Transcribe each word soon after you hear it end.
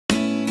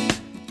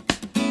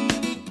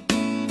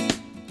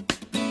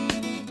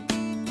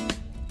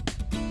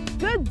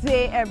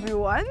day,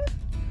 everyone.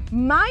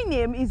 My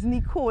name is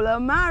Nicola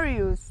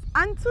Marius,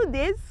 and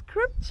today's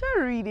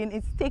scripture reading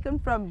is taken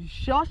from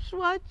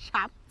Joshua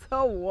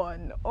chapter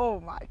 1. Oh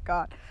my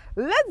God.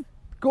 Let's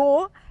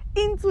go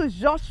into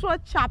Joshua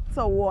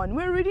chapter 1.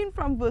 We're reading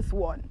from verse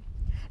 1.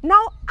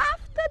 Now,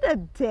 after the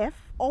death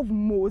of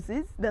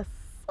Moses, the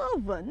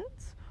servant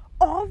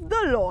of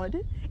the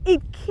Lord,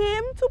 it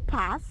came to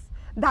pass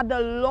that the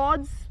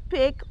Lord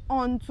spake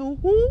unto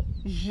who?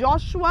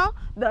 Joshua,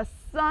 the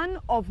son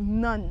of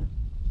Nun,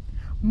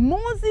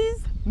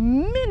 Moses'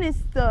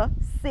 minister,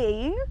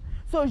 saying,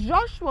 so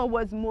Joshua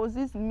was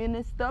Moses'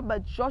 minister,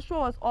 but Joshua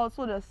was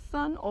also the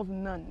son of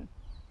Nun.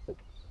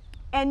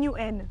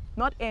 N-U-N,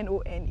 not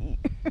N-O-N-E.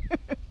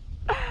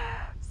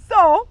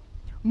 So,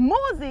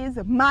 Moses,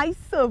 my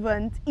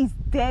servant, is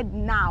dead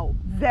now.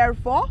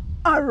 Therefore,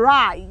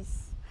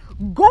 arise,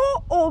 go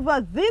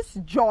over this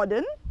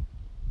Jordan,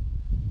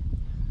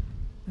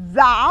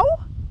 thou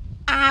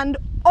and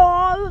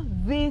all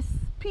this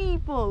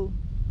people.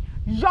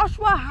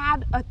 Joshua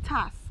had a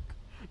task.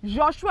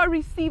 Joshua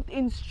received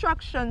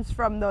instructions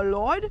from the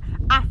Lord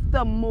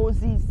after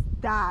Moses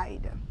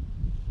died.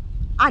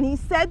 And he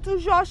said to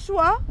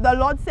Joshua, the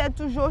Lord said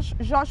to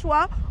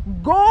Joshua,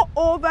 go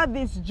over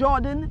this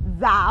Jordan,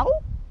 thou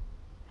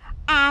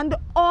and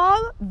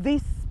all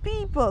this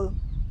people,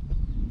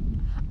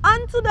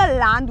 unto the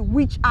land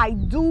which I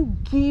do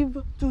give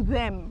to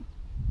them,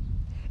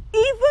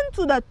 even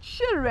to the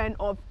children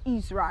of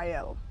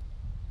Israel.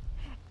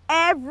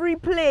 Every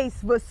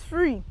place, verse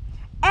 3,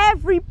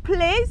 every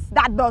place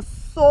that the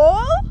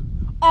sole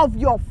of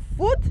your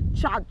foot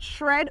shall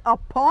tread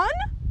upon,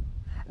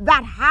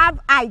 that have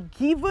I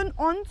given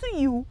unto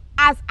you,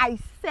 as I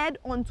said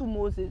unto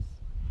Moses.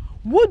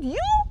 Would you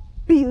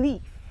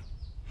believe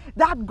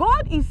that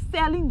God is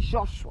telling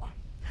Joshua,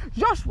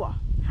 Joshua,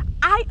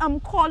 I am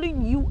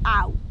calling you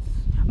out.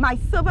 My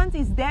servant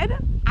is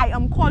dead. I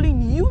am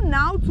calling you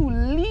now to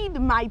lead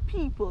my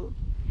people.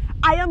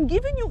 I am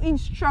giving you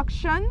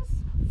instructions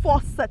for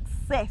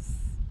success.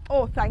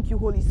 Oh, thank you,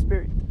 Holy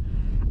Spirit.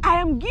 I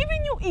am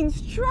giving you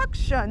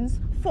instructions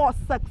for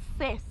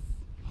success.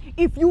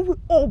 If you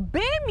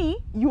obey me,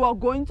 you are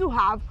going to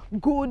have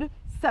good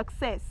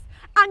success.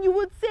 And you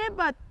would say,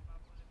 but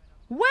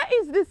where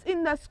is this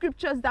in the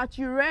scriptures that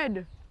you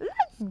read?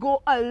 Let's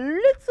go a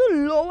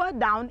little lower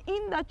down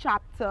in the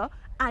chapter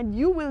and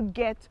you will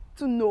get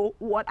to know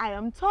what I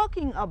am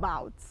talking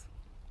about.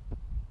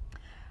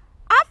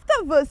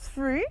 After verse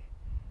 3,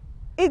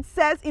 it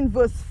says in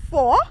verse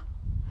 4,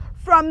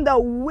 from the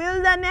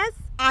wilderness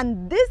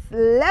and this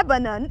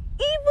Lebanon,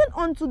 even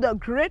unto the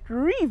great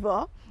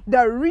river,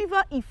 the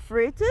river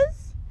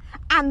Euphrates,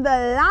 and the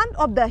land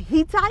of the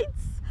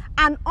Hittites,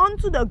 and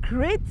unto the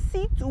great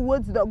sea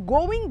towards the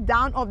going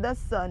down of the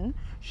sun,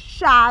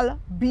 shall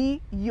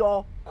be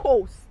your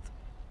coast.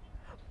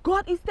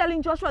 God is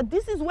telling Joshua,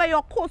 this is where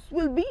your coast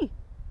will be.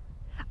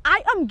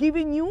 I am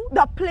giving you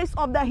the place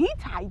of the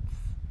Hittites.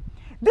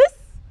 This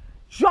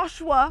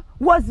Joshua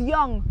was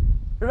young,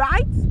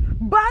 right?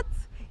 But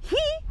he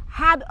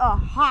had a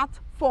heart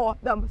for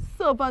the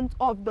servant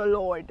of the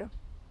Lord.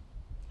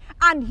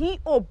 And he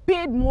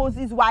obeyed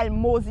Moses while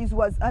Moses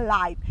was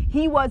alive.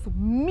 He was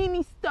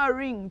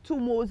ministering to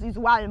Moses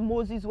while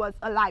Moses was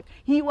alive.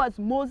 He was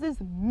Moses'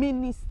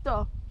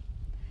 minister.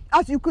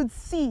 As you could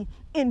see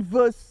in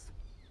verse,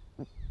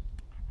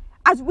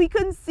 as we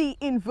can see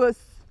in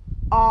verse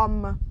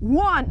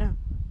 1.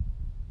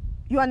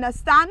 You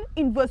understand?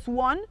 In verse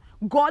 1,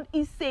 God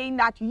is saying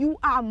that you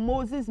are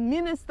Moses'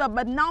 minister,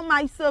 but now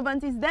my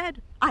servant is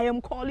dead. I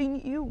am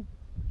calling you.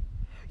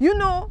 You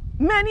know,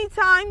 many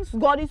times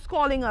God is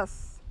calling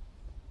us.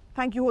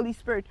 Thank you, Holy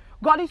Spirit.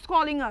 God is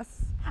calling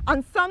us.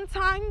 And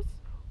sometimes,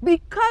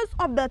 because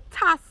of the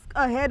task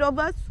ahead of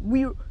us,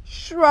 we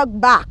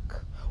shrug back.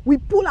 We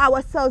pull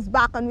ourselves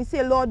back and we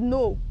say, Lord,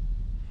 no.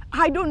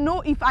 I don't know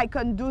if I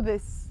can do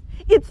this.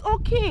 It's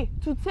okay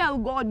to tell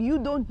God you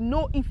don't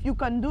know if you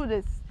can do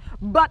this.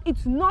 But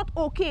it's not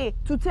okay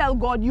to tell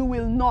God you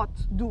will not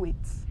do it.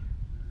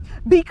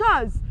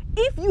 Because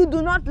if you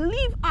do not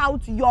live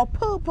out your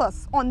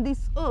purpose on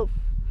this earth,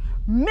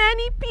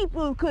 many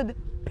people could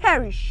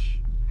perish.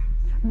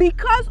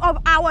 Because of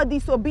our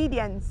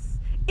disobedience,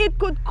 it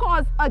could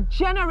cause a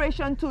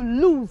generation to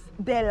lose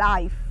their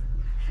life.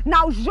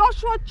 Now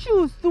Joshua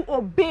chose to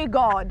obey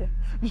God.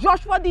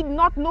 Joshua did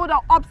not know the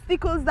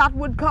obstacles that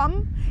would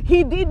come.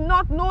 He did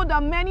not know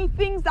the many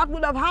things that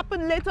would have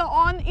happened later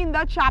on in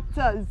the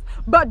chapters.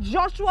 But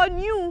Joshua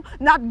knew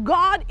that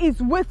God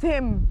is with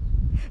him.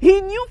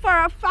 He knew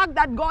for a fact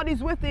that God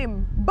is with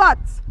him. But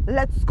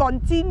let's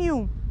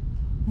continue.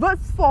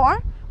 Verse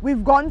 4,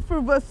 we've gone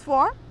through verse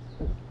 4.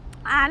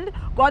 And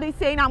God is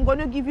saying, I'm going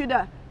to give you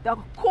the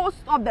coast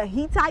of the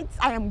Hittites.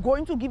 I am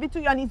going to give it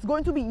to you, and it's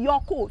going to be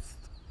your coast.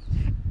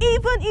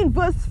 Even in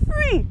verse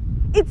 3,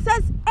 it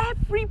says,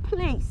 every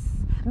place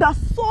the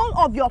sole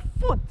of your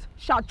foot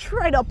shall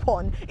tread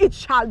upon, it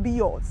shall be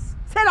yours.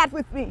 Say that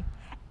with me.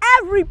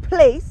 Every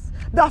place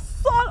the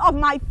sole of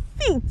my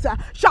feet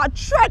shall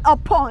tread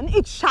upon,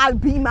 it shall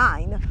be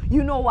mine.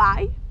 You know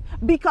why?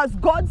 Because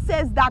God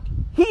says that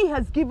He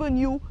has given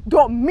you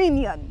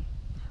dominion,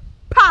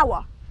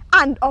 power,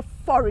 and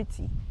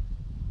authority.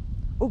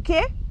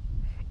 Okay?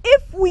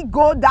 If we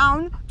go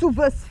down to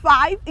verse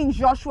 5 in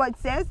Joshua, it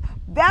says,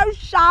 there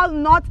shall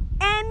not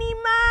any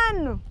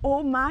man,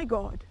 oh my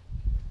God,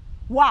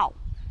 wow,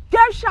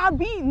 there shall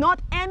be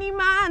not any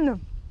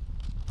man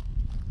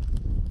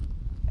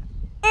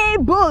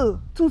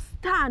able to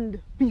stand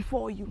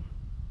before you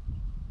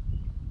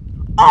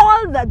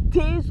all the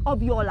days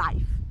of your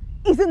life.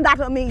 Isn't that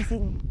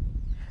amazing?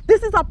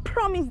 This is a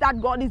promise that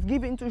God is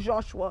giving to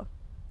Joshua.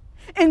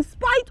 In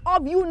spite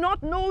of you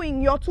not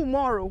knowing your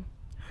tomorrow,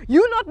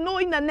 you not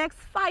knowing the next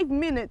 5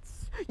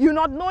 minutes, you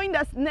not knowing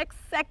the next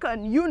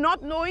second, you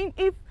not knowing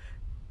if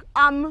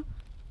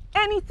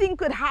anything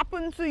could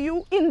happen to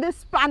you in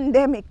this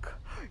pandemic.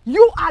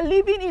 You are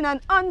living in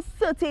an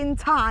uncertain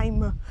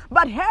time.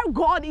 But here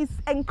God is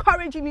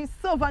encouraging his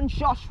servant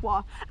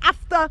Joshua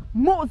after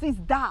Moses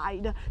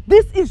died.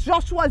 This is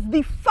Joshua's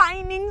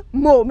defining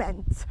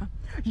moment.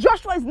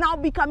 Joshua is now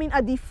becoming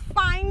a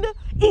defined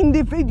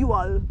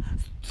individual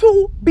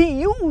to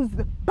be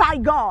used by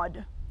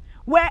God.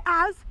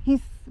 Whereas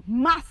his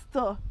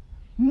master,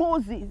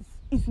 Moses,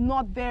 is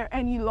not there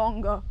any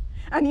longer.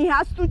 And he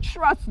has to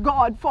trust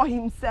God for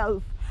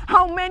himself.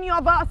 How many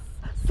of us,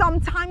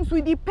 sometimes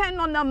we depend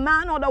on the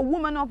man or the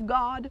woman of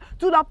God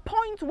to the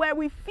point where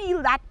we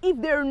feel that if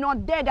they're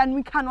not there, then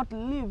we cannot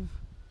live.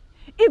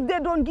 If they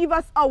don't give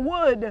us a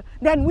word,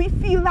 then we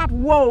feel that,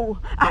 whoa,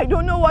 I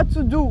don't know what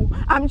to do.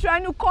 I'm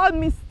trying to call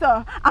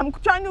Mr. I'm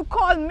trying to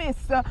call Miss,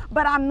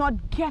 but I'm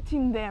not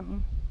getting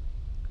them.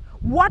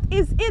 What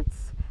is it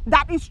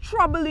that is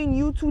troubling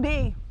you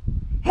today?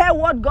 Hear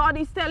what God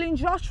is telling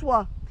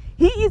Joshua.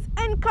 He is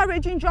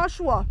encouraging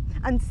Joshua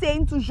and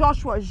saying to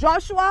Joshua,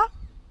 Joshua,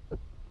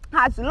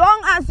 as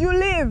long as you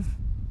live,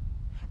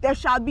 there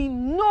shall be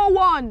no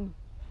one,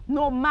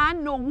 no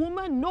man, no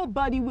woman,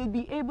 nobody will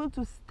be able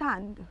to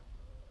stand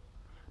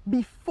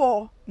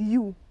before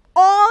you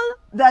all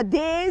the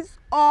days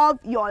of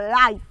your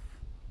life.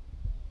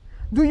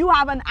 Do you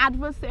have an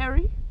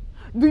adversary?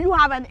 Do you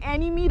have an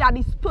enemy that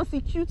is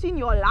persecuting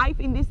your life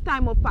in this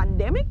time of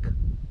pandemic?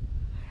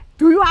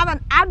 Do you have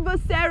an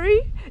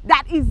adversary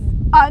that is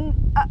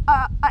an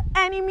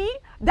enemy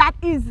that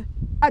is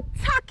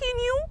attacking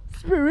you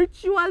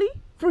spiritually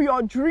through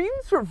your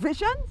dreams, through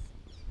visions?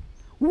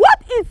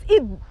 What is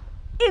it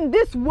in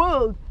this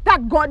world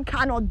that God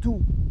cannot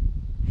do?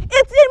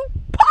 It's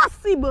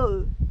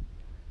impossible.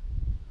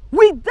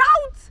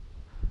 Without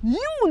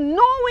you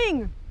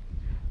knowing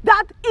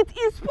that it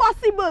is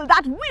possible,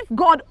 that with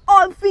God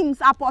all things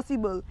are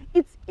possible,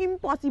 it's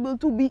impossible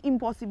to be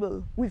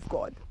impossible with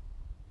God.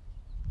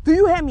 Do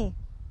you hear me?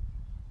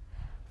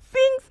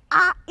 Things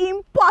are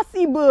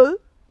impossible.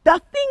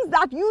 The things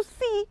that you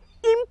see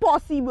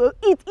impossible,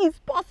 it is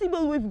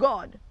possible with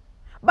God.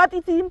 But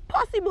it's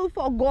impossible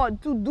for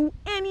God to do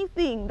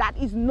anything that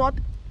is not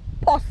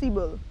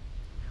possible.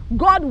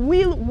 God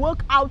will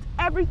work out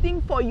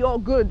everything for your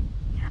good.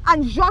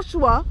 And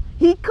Joshua,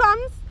 he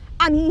comes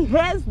and he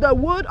hears the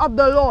word of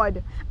the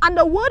Lord. And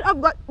the word of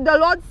God, the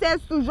Lord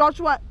says to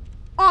Joshua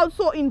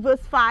also in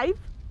verse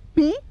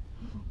 5b,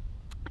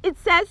 it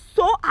says,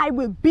 so I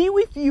will be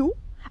with you.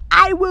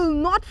 I will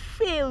not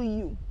fail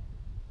you.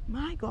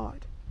 My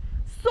God.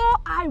 So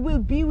I will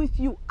be with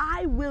you.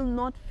 I will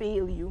not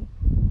fail you.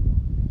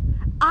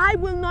 I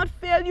will not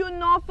fail you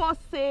nor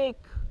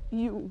forsake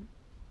you.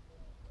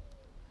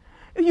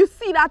 You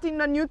see that in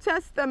the New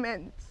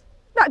Testament,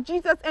 that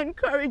Jesus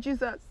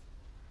encourages us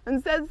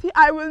and says,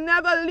 I will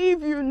never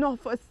leave you nor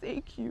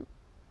forsake you.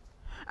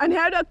 And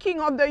here the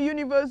King of the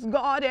universe,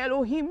 God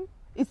Elohim,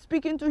 is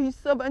speaking to his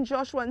servant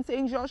Joshua and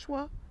saying,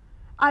 Joshua,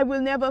 I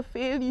will never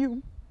fail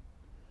you.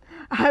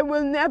 I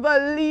will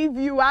never leave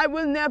you. I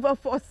will never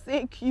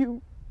forsake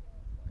you.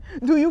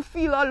 Do you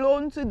feel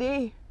alone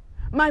today?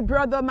 My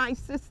brother, my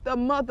sister,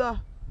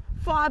 mother,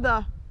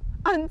 father,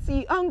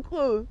 auntie,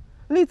 uncle,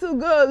 little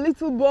girl,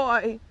 little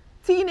boy,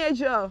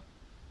 teenager,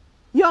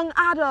 young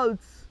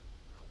adults.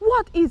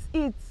 What is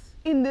it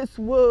in this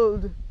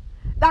world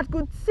that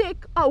could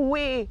take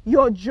away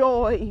your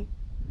joy?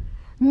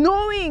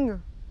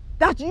 Knowing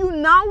that you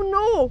now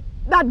know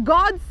that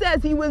God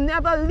says he will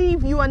never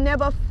leave you and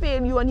never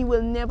fail you and he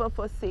will never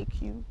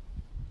forsake you.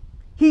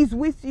 He's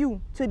with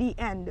you to the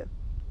end.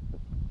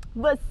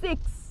 Verse 6.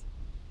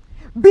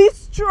 Be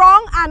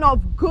strong and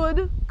of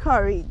good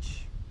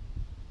courage.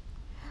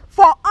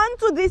 For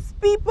unto this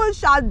people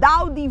shalt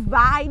thou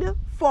divide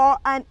for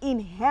an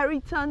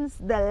inheritance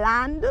the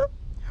land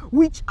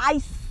which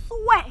I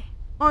swear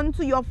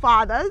unto your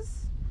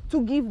fathers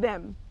to give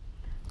them.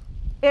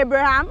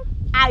 Abraham,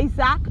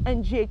 Isaac,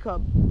 and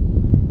Jacob.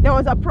 There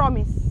was a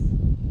promise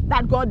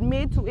that God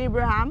made to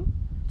Abraham,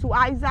 to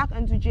Isaac,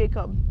 and to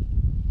Jacob.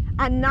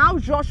 And now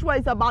Joshua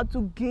is about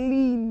to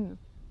glean.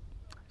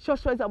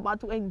 Joshua is about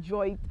to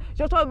enjoy it.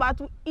 Joshua is about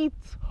to eat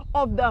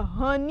of the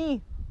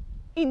honey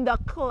in the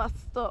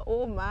cluster.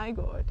 Oh my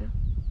God.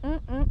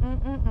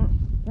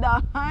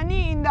 The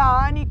honey in the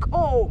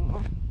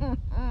honeycomb.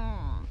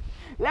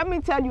 Let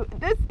me tell you,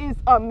 this is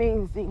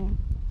amazing.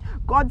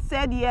 God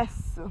said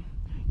yes.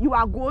 you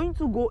are going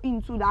to go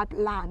into that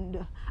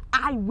land.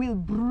 I will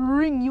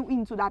bring you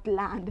into that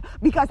land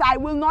because I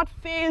will not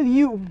fail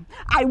you.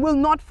 I will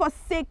not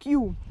forsake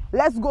you.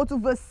 Let's go to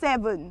verse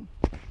 7.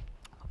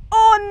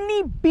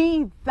 Only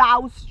be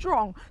thou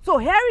strong. So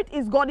here it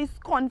is, God is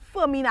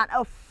confirming and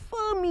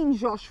affirming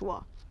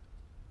Joshua.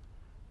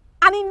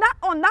 And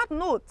on that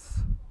note,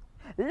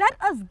 let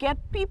us get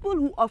people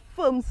who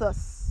affirms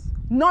us,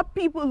 not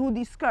people who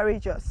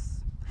discourage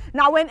us.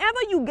 Now, whenever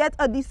you get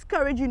a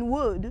discouraging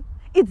word,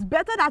 it's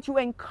better that you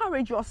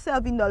encourage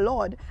yourself in the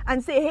Lord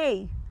and say,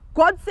 hey,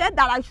 God said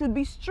that I should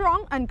be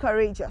strong and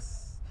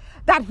courageous.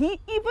 That he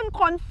even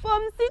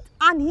confirms it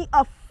and he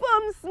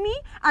affirms me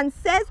and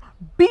says,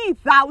 be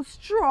thou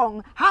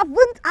strong.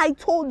 Haven't I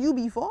told you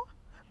before?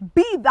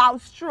 Be thou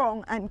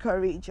strong and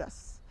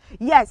courageous.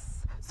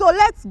 Yes, so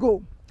let's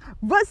go.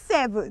 Verse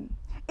 7,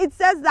 it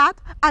says that,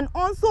 and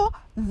also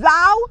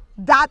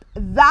that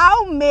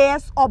thou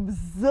mayest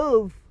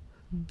observe,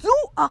 do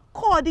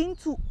according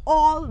to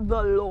all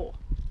the law.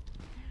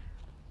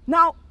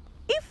 Now,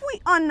 if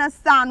we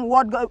understand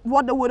what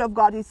the word of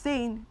God is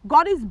saying,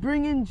 God is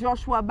bringing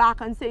Joshua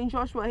back and saying,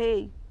 Joshua,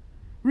 hey,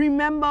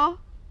 remember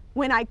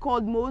when I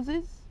called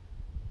Moses?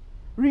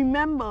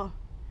 Remember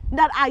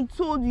that I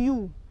told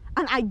you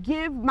and I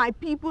gave my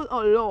people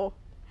a law.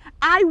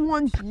 I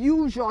want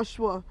you,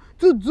 Joshua,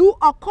 to do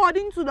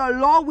according to the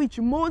law which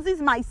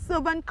Moses, my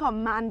servant,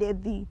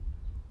 commanded thee.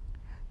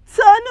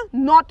 Turn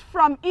not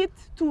from it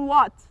to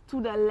what?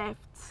 To the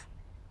left.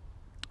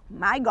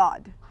 My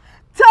God.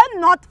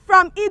 Turn not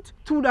from it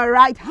to the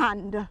right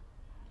hand,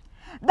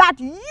 that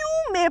you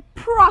may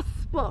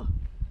prosper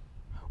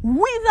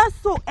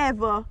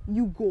whithersoever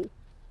you go.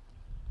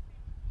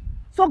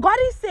 So God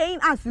is saying,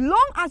 as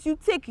long as you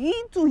take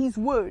heed to his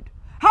word,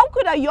 how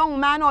could a young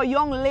man or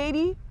young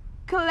lady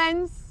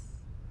cleanse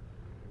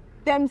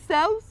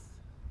themselves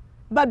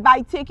but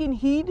by taking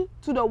heed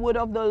to the word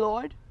of the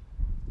Lord?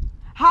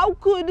 How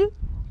could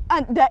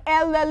the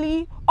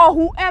elderly or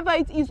whoever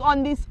it is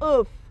on this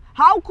earth,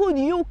 how could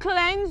you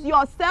cleanse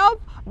yourself?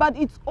 But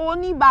it's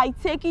only by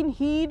taking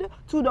heed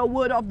to the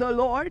word of the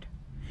Lord.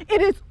 It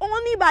is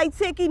only by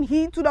taking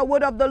heed to the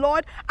word of the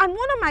Lord. And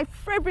one of my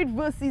favorite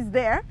verses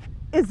there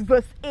is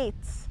verse 8.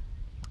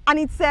 And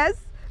it says,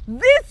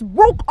 this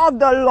book of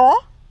the law,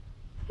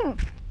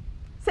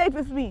 say it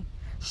with me,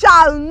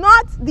 shall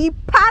not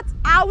depart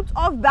out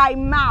of thy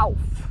mouth,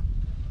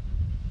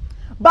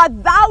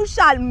 but thou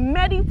shalt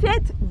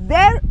meditate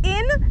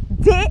therein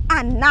day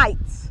and night,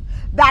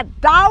 that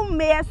thou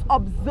mayest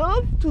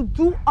observe to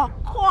do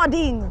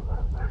according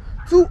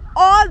to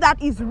all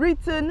that is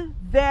written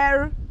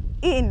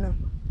therein.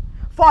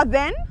 For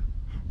then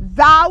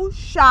thou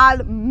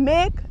shalt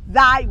make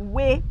thy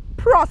way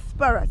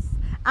prosperous,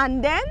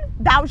 and then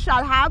thou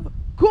shalt have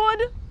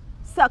good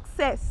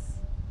success.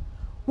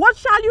 What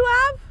shall you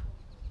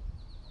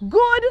have?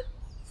 Good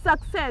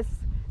success.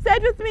 Say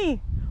it with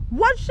me.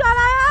 What shall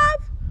I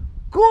have?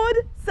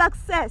 Good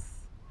success.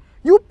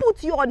 You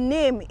put your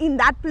name in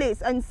that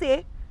place and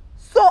say,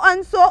 so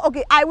and so,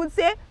 okay, I would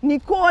say,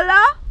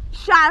 Nicola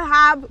shall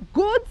have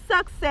good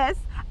success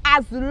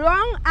as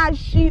long as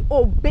she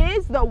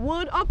obeys the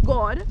word of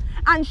God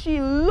and she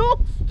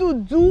looks to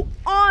do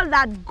all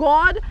that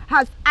God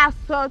has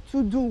asked her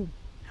to do.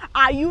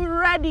 Are you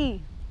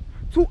ready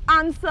to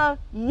answer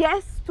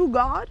yes to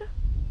God?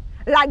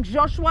 Like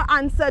Joshua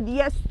answered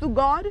yes to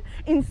God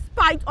in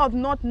spite of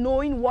not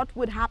knowing what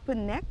would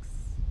happen next?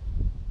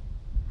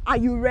 Are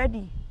you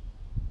ready?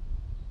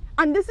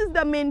 And this is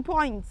the main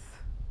point.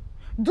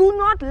 Do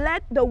not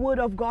let the word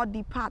of God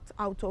depart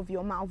out of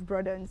your mouth,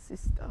 brother and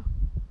sister.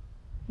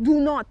 Do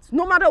not.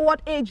 No matter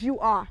what age you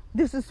are,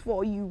 this is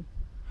for you.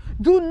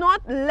 Do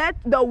not let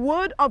the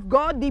word of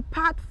God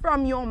depart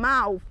from your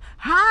mouth.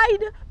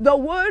 Hide the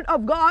word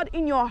of God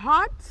in your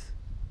heart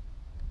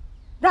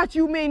that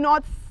you may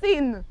not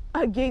sin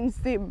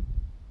against him.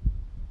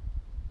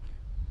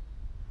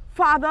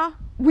 Father,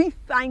 we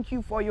thank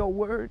you for your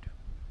word.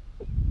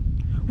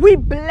 We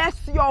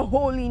bless your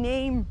holy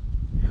name.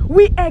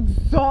 We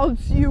exalt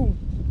you.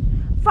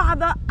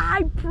 Father,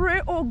 I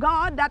pray, oh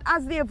God, that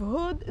as they have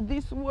heard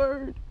this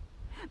word,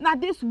 that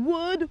this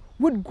word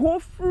would go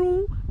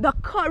through the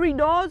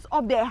corridors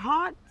of their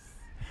hearts,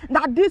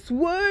 that this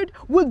word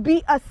would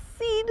be a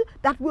seed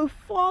that will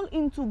fall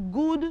into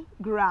good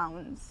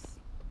grounds.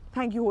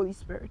 Thank you, Holy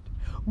Spirit.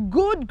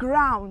 Good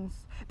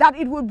grounds, that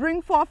it will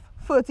bring forth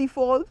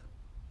 30-fold,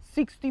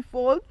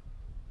 60-fold,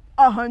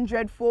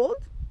 100-fold,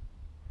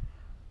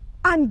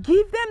 and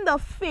give them the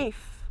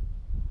faith.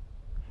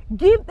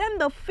 Give them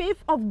the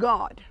faith of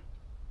God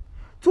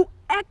to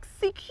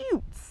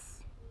execute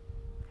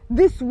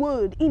this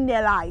word in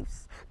their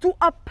lives, to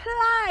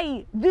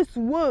apply this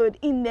word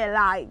in their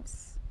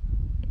lives,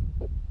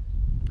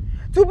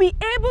 to be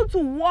able to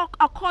walk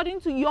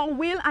according to your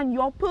will and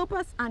your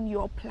purpose and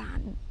your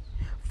plan.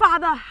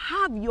 Father,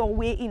 have your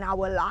way in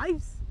our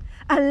lives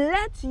and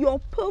let your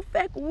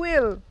perfect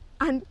will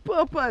and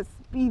purpose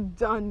be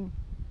done.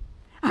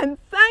 And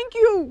thank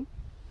you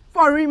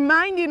for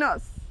reminding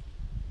us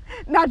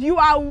that you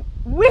are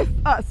with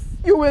us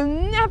You will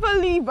never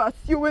leave us.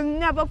 You will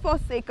never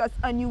forsake us.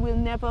 And you will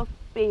never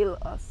fail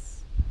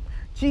us.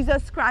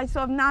 Jesus Christ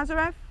of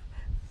Nazareth,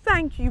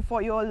 thank you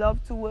for your love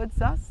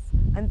towards us.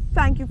 And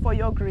thank you for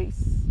your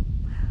grace.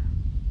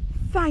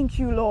 Thank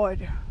you,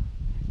 Lord.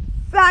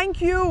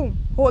 Thank you,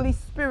 Holy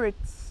Spirit,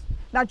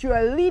 that you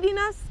are leading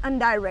us and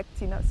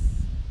directing us.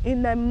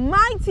 In the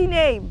mighty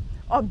name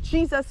of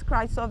Jesus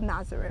Christ of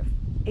Nazareth.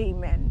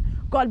 Amen.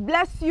 God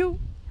bless you.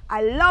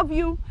 I love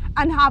you.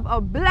 And have a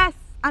blessed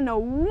and a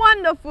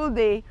wonderful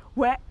day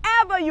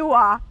wherever you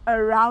are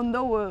around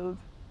the world.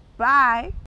 Bye.